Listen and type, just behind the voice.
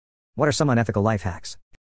What are some unethical life hacks?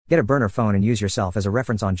 Get a burner phone and use yourself as a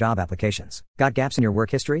reference on job applications. Got gaps in your work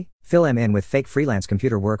history? Fill them in with fake freelance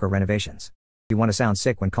computer work or renovations. You want to sound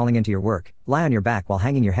sick when calling into your work? Lie on your back while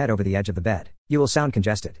hanging your head over the edge of the bed. You will sound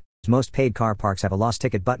congested. Most paid car parks have a lost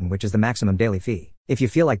ticket button, which is the maximum daily fee. If you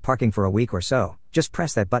feel like parking for a week or so, just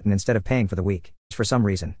press that button instead of paying for the week. For some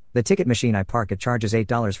reason, the ticket machine I park at charges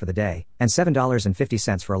 $8 for the day, and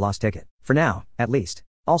 $7.50 for a lost ticket. For now, at least.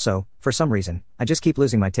 Also, for some reason, I just keep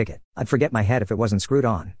losing my ticket. I'd forget my head if it wasn't screwed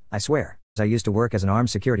on, I swear. I used to work as an armed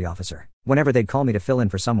security officer. Whenever they'd call me to fill in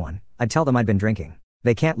for someone, I'd tell them I'd been drinking.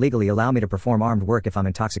 They can't legally allow me to perform armed work if I'm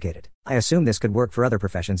intoxicated. I assume this could work for other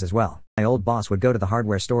professions as well. My old boss would go to the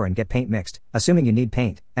hardware store and get paint mixed, assuming you need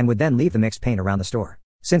paint, and would then leave the mixed paint around the store.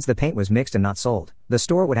 Since the paint was mixed and not sold, the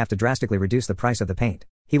store would have to drastically reduce the price of the paint.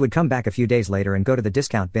 He would come back a few days later and go to the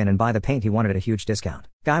discount bin and buy the paint he wanted at a huge discount.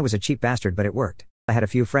 Guy was a cheap bastard, but it worked. I had a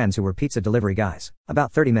few friends who were pizza delivery guys.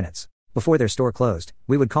 About 30 minutes before their store closed,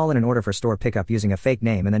 we would call in an order for store pickup using a fake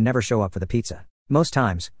name and then never show up for the pizza. Most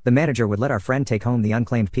times, the manager would let our friend take home the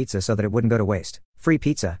unclaimed pizza so that it wouldn't go to waste. Free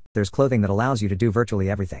pizza. There's clothing that allows you to do virtually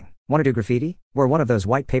everything. Want to do graffiti? Wear one of those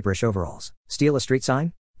white paperish overalls. Steal a street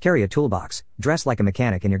sign? Carry a toolbox. Dress like a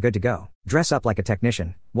mechanic and you're good to go. Dress up like a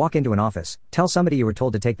technician. Walk into an office. Tell somebody you were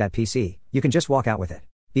told to take that PC. You can just walk out with it.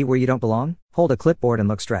 Be where you don't belong? Hold a clipboard and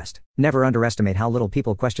look stressed. Never underestimate how little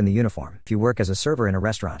people question the uniform. If you work as a server in a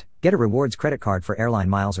restaurant, get a rewards credit card for airline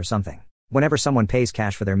miles or something. Whenever someone pays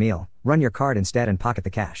cash for their meal, run your card instead and pocket the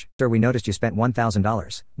cash. Sir, we noticed you spent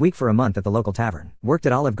 $1,000 week for a month at the local tavern. Worked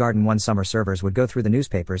at Olive Garden. One summer, servers would go through the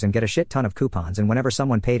newspapers and get a shit ton of coupons, and whenever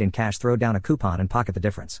someone paid in cash, throw down a coupon and pocket the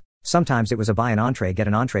difference. Sometimes it was a buy an entree get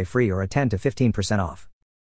an entree free or a 10 to 15% off.